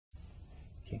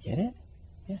Do you get it?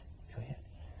 Yeah, go ahead.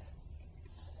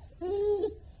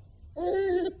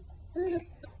 Okay,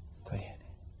 go ahead.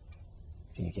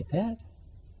 Do you get that?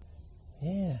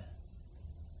 Yeah.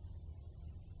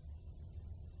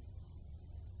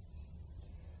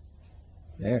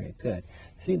 Very good.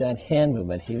 See that hand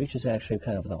movement? He reaches actually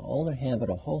kind of the older hand, but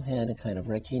a whole hand and kind of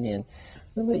raking in. A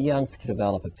little bit young to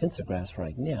develop a pincer grasp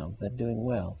right now, but doing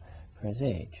well for his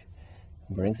age.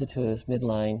 Brings it to his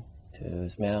midline, to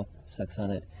his mouth, sucks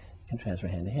on it, can transfer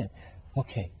hand to hand.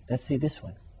 Okay, let's see this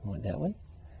one. Want that one?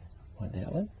 Want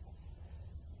that one?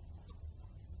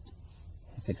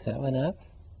 He picks that one up,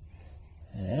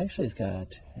 and actually he's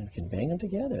got, and can bang them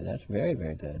together. That's very,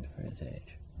 very good for his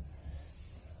age.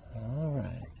 All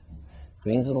right.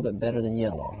 Green's a little bit better than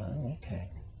yellow, huh? Okay.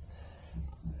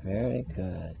 Very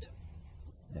good.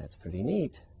 That's pretty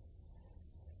neat.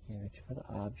 Okay, reach for the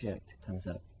object, comes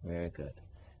up, very good,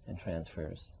 and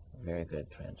transfers. Very good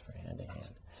transfer hand to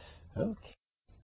hand. Okay.